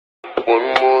One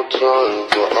more time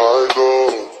before I go.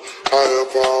 Higher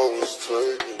powers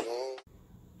taking over.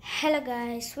 Hello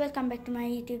guys, welcome back to my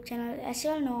YouTube channel. As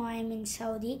you all know, I am in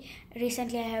Saudi.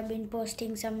 Recently I have been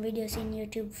posting some videos in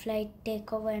YouTube flight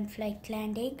takeover and flight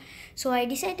landing. So I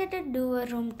decided to do a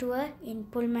room tour in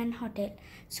Pullman Hotel.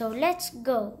 So let's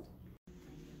go.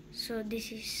 So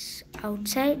this is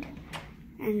outside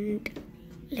and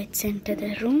let's enter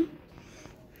the room.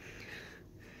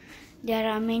 There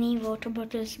are many water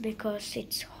bottles because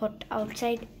it's hot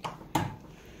outside.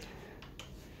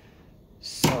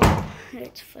 So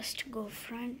let's first go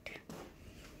front,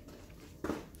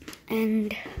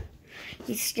 and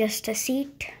it's just a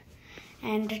seat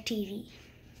and a TV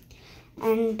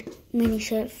and mini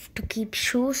shelf to keep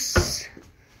shoes.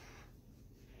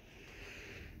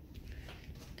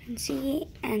 You can see,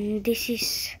 and this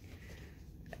is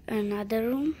another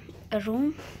room,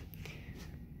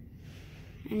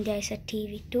 and there is a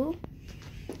TV too,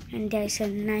 and there is a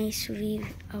nice view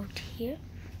out here.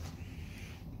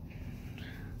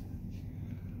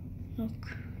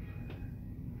 Look,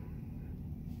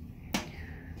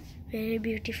 very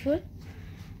beautiful.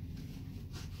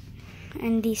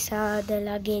 And these are the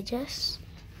luggages.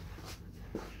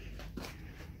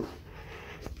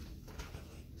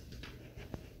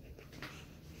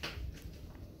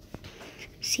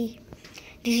 See,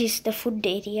 this is the food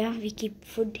area. We keep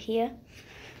food here.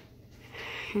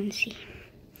 And see,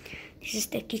 this is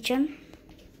the kitchen,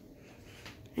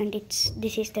 and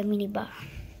this is the mini bar.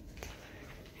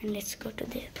 And let's go to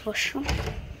the washroom.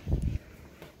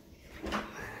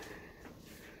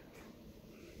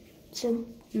 So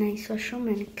nice washroom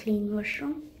and a clean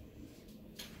washroom.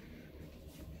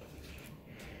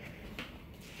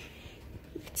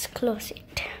 Let's close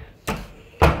it.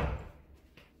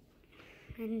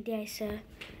 And there is a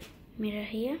mirror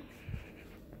here.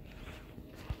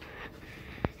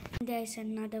 There is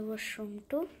another washroom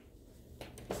too.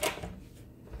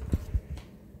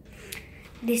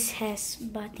 This has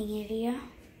bathing area.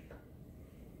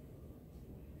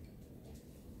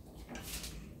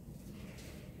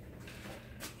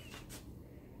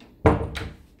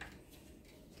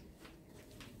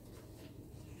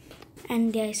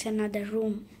 And there is another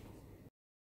room.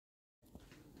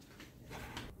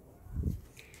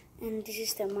 And this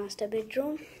is the master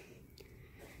bedroom.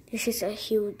 This is a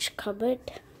huge cupboard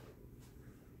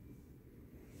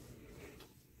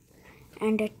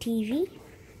and a TV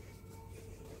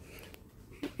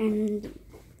and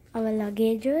our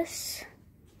luggages,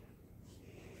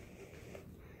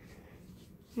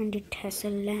 and it has a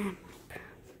lamp.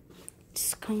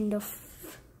 It's kind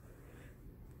of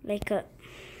like a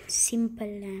simple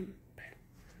lamp,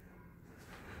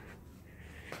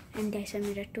 and there's a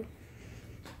mirror too.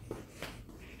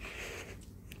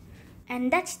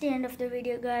 And that's the end of the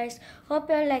video, guys. Hope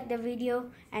you all like the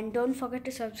video, and don't forget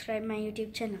to subscribe my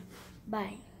YouTube channel.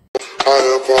 Bye.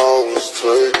 Higher powers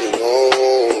taking